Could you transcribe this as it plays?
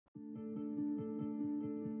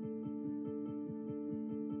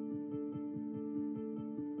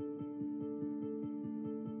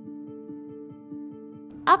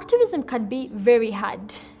Activism can be very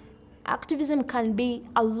hard. Activism can be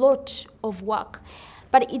a lot of work,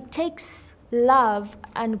 but it takes love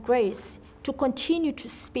and grace to continue to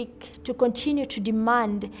speak, to continue to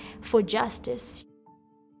demand for justice.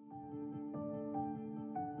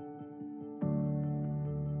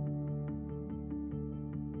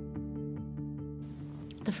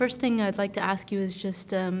 The first thing I'd like to ask you is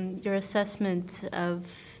just your assessment of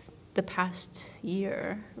the past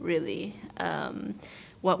year, really.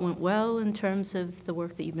 What went well in terms of the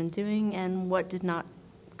work that you've been doing, and what did not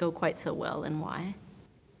go quite so well, and why?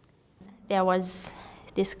 There was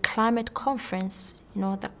this climate conference,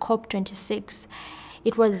 the COP26.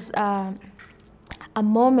 It was a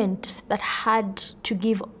moment that had to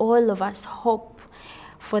give all of us hope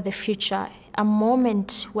for the future, a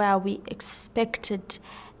moment where we expected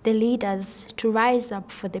the leaders to rise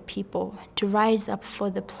up for the people, to rise up for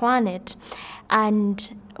the planet.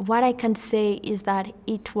 And what I can say is that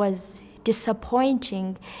it was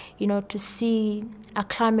disappointing, to see a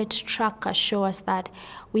climate tracker show us that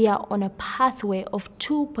we are on a pathway of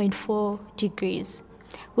 2.4 degrees,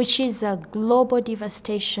 which is a global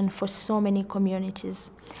devastation for so many communities,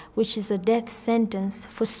 which is a death sentence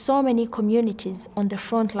for so many communities on the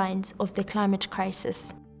front lines of the climate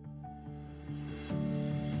crisis.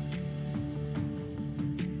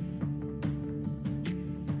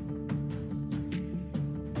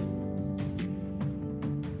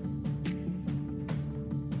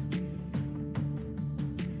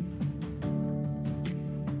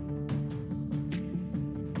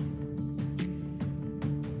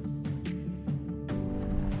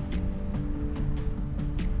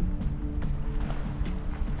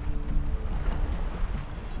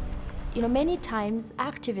 Many times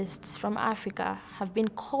activists from Africa have been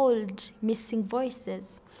called missing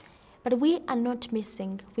voices, but we are not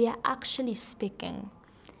missing, we are actually speaking.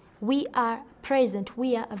 We are present,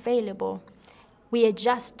 we are available, we are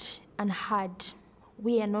just unheard,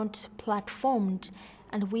 we are not platformed,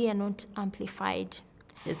 and we are not amplified.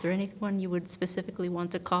 Is there anyone you would specifically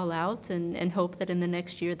want to call out and hope that in the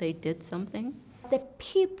next year they did something? The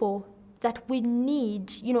people that we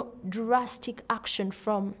need, drastic action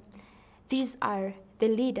from, these are the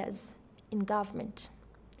leaders in government.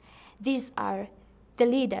 These are the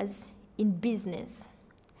leaders in business.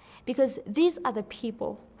 Because these are the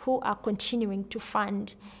people who are continuing to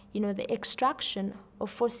fund, the extraction of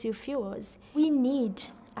fossil fuels. We need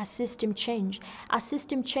a system change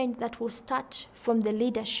that will start from the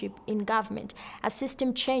leadership in government, a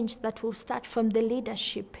system change that will start from the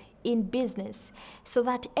leadership in business, so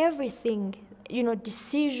that everything,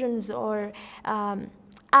 decisions or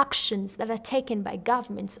actions that are taken by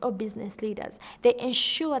governments or business leaders, they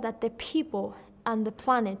ensure that the people and the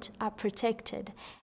planet are protected.